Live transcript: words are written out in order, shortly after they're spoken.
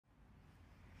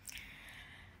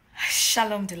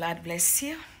Shalom, the Lord bless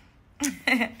you.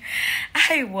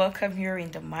 I welcome you in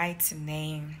the mighty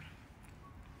name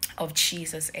of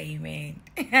Jesus. Amen.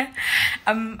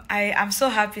 I'm so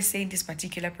happy saying this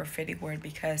particular prophetic word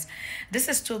because this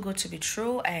is too good to be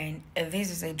true, and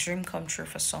this is a dream come true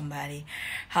for somebody.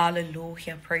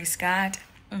 Hallelujah. Praise God.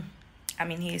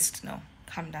 He is to know.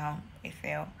 Calm down,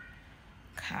 Ethel.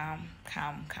 Calm.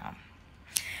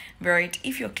 Bird,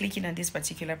 if you're clicking on this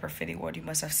particular prophetic word, you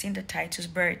must have seen the titles.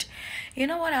 Bird, you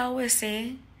know what I always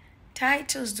say?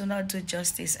 Titles do not do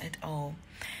justice at all.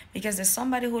 Because there's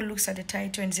somebody who looks at the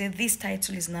title and says, this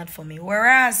title is not for me.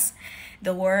 Whereas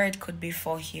the word could be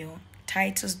for you.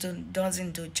 Titles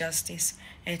doesn't do justice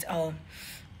at all.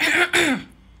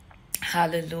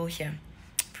 Hallelujah.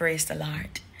 Praise the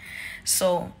Lord.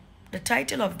 So, the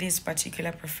title of this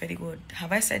particular prophetic word,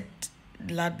 have I said,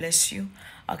 Lord bless you?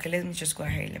 Okay, let me just go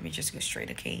ahead. Let me just go straight,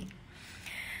 okay?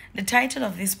 The title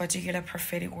of this particular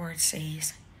prophetic word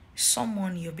says,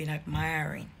 someone you've been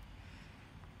admiring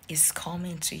is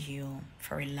coming to you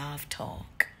for a love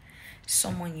talk.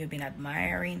 Someone you've been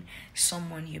admiring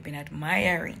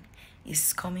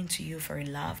is coming to you for a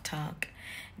love talk.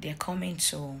 They're coming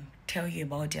to tell you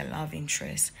about their love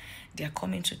interest. They're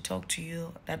coming to talk to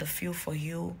you, that they feel for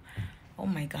you. Oh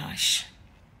my gosh.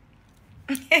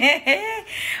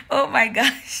 Oh my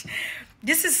gosh.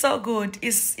 This is so good.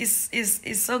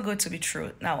 It's so good to be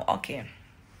true. Now, okay,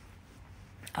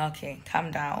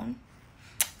 calm down.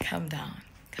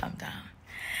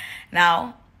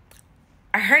 Now,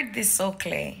 I heard this so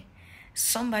clear.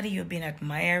 Somebody you've been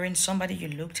admiring, somebody you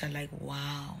looked at like,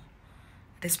 wow,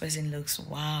 this person looks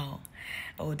wow.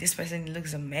 Oh, this person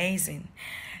looks amazing.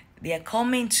 They are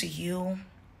coming to you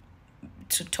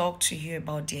to talk to you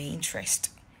about their interest.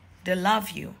 They love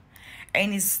you.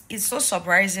 And it's so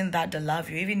surprising that they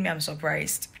love you. Even me, I'm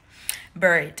surprised.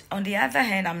 But on the other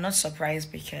hand, I'm not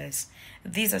surprised because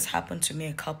this has happened to me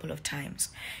a couple of times.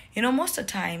 You know, most of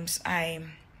the times I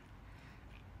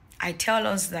tell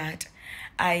us that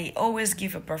I always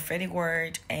give a prophetic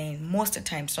word, and most of the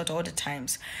times, not all the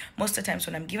times, most of the times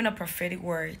when I'm giving a prophetic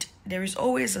word, there is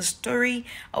always a story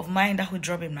of mine that will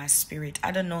drop in my spirit.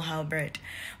 I don't know how, but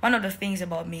one of the things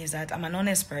about me is that I'm an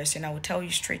honest person. I will tell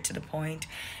you straight to the point,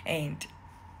 and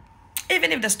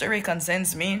even if the story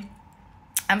concerns me,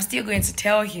 I'm still going to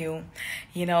tell you,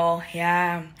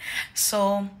 yeah.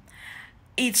 So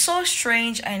it's so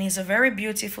strange, and it's a very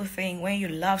beautiful thing when you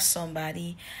love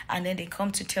somebody and then they come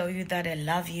to tell you that they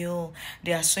love you,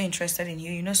 they are so interested in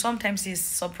you. Sometimes it's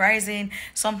surprising,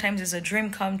 sometimes it's a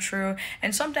dream come true,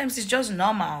 and sometimes it's just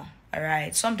normal. All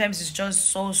right, sometimes it's just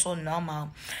so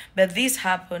normal. But this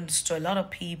happens to a lot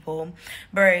of people.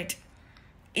 But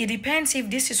it depends if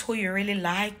this is who you really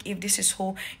like, if this is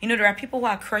who, there are people who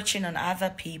are crushing on other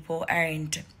people,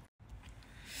 and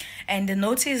they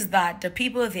notice that the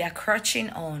people they are crushing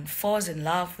on falls in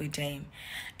love with them.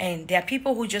 And there are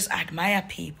people who just admire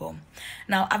people.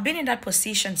 Now, I've been in that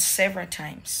position several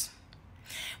times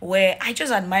where I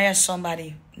just admire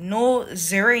somebody,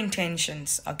 zero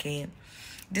intentions, okay?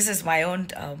 This is my own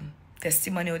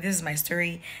testimony. This is my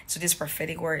story to this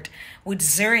prophetic word with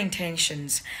zero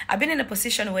intentions. I've been in a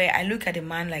position where I look at a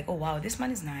man like, oh, wow, this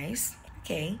man is nice,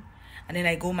 okay? And then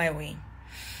I go my way.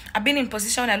 I've been in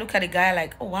position when I look at a guy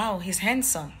like, oh, wow, he's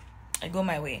handsome. I go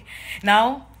my way.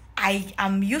 Now, I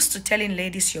am used to telling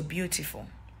ladies you're beautiful.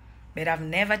 But I've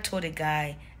never told a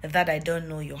guy that I don't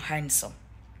know you're handsome.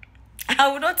 I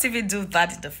would not even do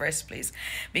that in the first place.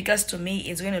 Because to me,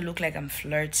 it's going to look like I'm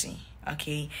flirting.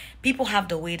 Okay? People have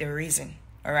the way they reason.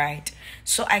 All right?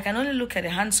 So I can only look at a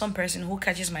handsome person who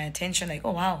catches my attention like,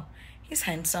 oh, wow, he's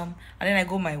handsome. And then I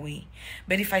go my way.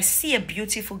 But if I see a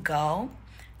beautiful girl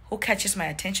who catches my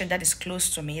attention, that is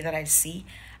close to me, that I see,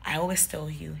 I always tell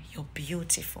you, you're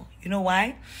beautiful. You know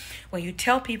why? When you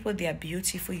tell people they are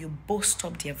beautiful, you boost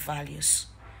up their values.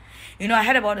 I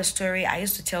heard about a story. I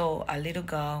used to tell a little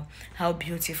girl how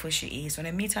beautiful she is. When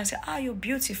I meet her, I say, you're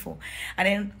beautiful. And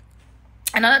then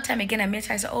another time again, I met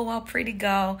her, I said, oh, wow, pretty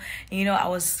girl.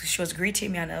 She was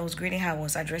greeting me, and I was greeting her, I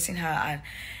was addressing her,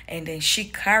 and then she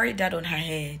carried that on her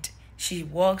head. She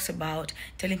walks about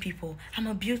telling people, I'm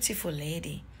a beautiful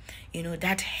lady.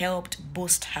 That helped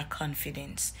boost her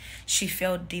confidence. She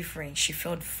felt different. She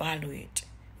felt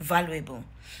valuable,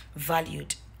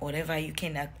 valued, whatever you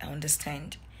can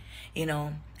understand,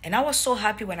 And I was so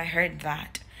happy when I heard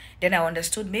that. Then I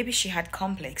understood maybe she had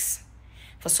complex.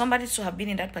 For somebody to have been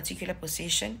in that particular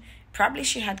position, probably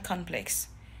she had complex.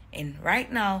 And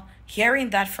right now,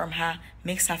 hearing that from her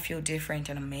makes her feel different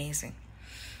and amazing.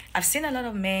 I've seen a lot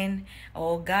of men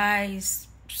or guys,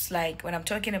 like when I'm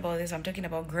talking about this, I'm talking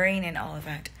about grain and all of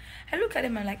that. I look at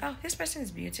them and I'm like, oh, this person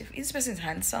is beautiful. This person is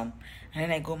handsome. And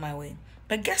then I go my way.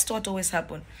 But guess what always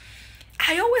happens?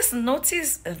 I always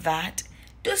notice that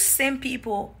those same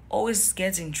people always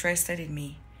get interested in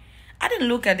me. I didn't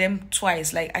look at them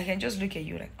twice. Like, I can just look at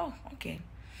you like, oh, okay.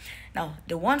 Now,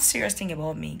 the one serious thing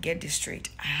about me, get this straight,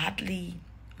 I hardly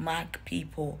mark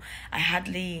people. I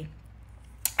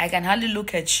can hardly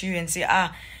look at you and say,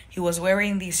 he was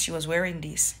wearing this, she was wearing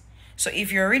this. So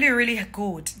if you're really, really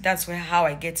good, that's how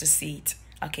I get to see it.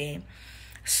 Okay.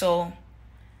 So,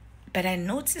 but I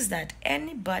noticed that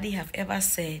anybody have ever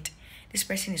said, this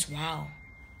person is wow,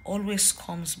 always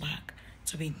comes back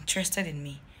to be interested in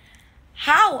me.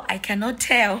 How? I cannot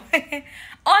tell.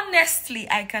 Honestly,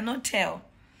 I cannot tell.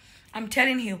 I'm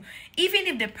telling you, even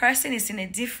if the person is in a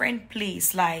different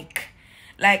place, like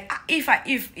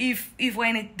if we're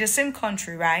in the same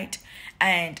country, right?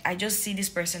 And I just see this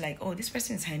person like, oh, this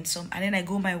person is handsome, and then I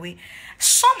go my way.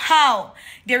 Somehow,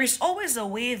 there is always a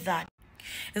way that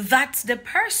the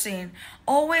person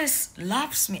always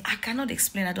loves me. I cannot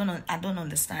explain. I don't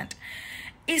understand.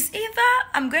 It's either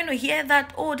I'm going to hear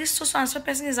that, oh, this so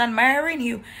person is admiring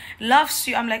you, loves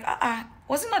you. I'm like,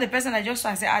 was it not the person I just saw?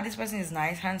 I say, this person is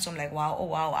nice, handsome, like, wow, oh,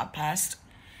 wow, I passed.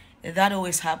 That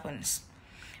always happens.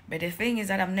 But the thing is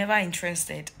that I'm never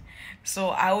interested. So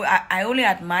I only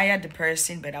admired the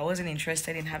person, but I wasn't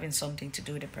interested in having something to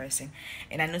do with the person.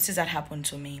 And I noticed that happened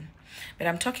to me. But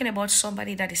I'm talking about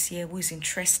somebody that is here who is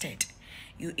interested.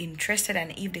 You're interested,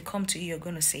 and if they come to you, you're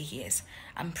going to say yes.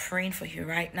 I'm praying for you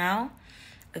right now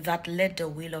that let the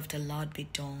will of the Lord be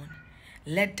done.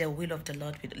 Let the will of the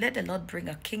Lord be done. Let the Lord bring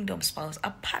a kingdom spouse,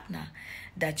 a partner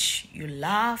that you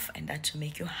love and that to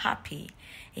make you happy.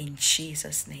 In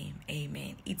Jesus' name,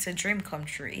 amen. It's a dream come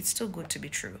true. It's too good to be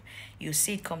true. You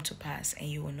see it come to pass, and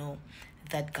you will know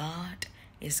that God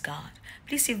is God.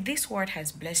 Please, if this word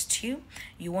has blessed you,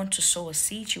 you want to sow a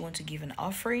seed, you want to give an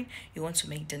offering, you want to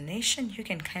make donation, you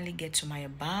can kindly get to my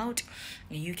about,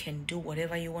 and you can do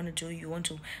whatever you want to do. You want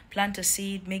to plant a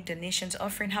seed, make donations,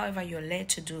 offering, however you're led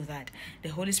to do that. The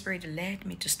Holy Spirit led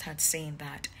me to start saying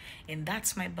that, and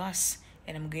that's my boss.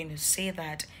 And I'm going to say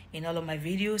that in all of my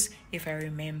videos if I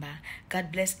remember.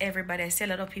 God bless everybody. I see a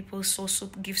lot of people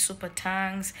give super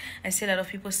thanks. I see a lot of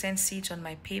people send seeds on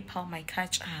my PayPal, my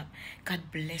Cash App. God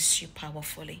bless you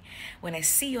powerfully. When I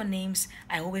see your names,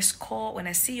 I always call. When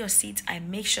I see your seeds, I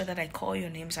make sure that I call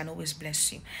your names and always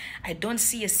bless you. I don't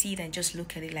see a seed and just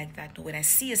look at it like that. When I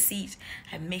see a seed,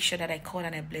 I make sure that I call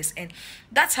and I bless. And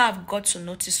that's how I've got to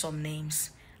notice some names.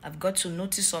 I've got to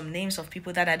notice some names of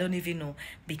people that I don't even know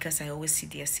because I always see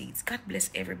their seeds. God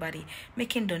bless everybody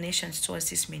making donations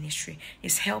towards this ministry.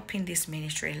 It's helping this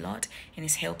ministry a lot, and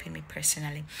it's helping me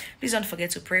personally. Please don't forget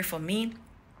to pray for me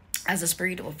as the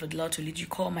Spirit of the Lord to lead you.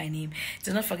 Call my name.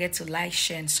 Do not forget to like,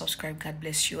 share, and subscribe. God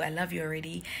bless you. I love you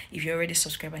already. If you already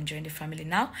subscribed and joined the family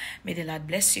now, may the Lord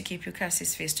bless you, keep you, cause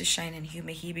his face to shine on you.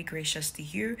 May he be gracious to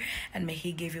you, and may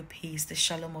he give you peace. The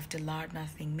shalom of the Lord,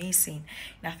 nothing missing,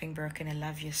 nothing broken. I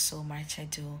love you so much. I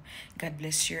do. God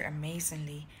bless you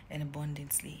amazingly and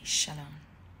abundantly. Shalom.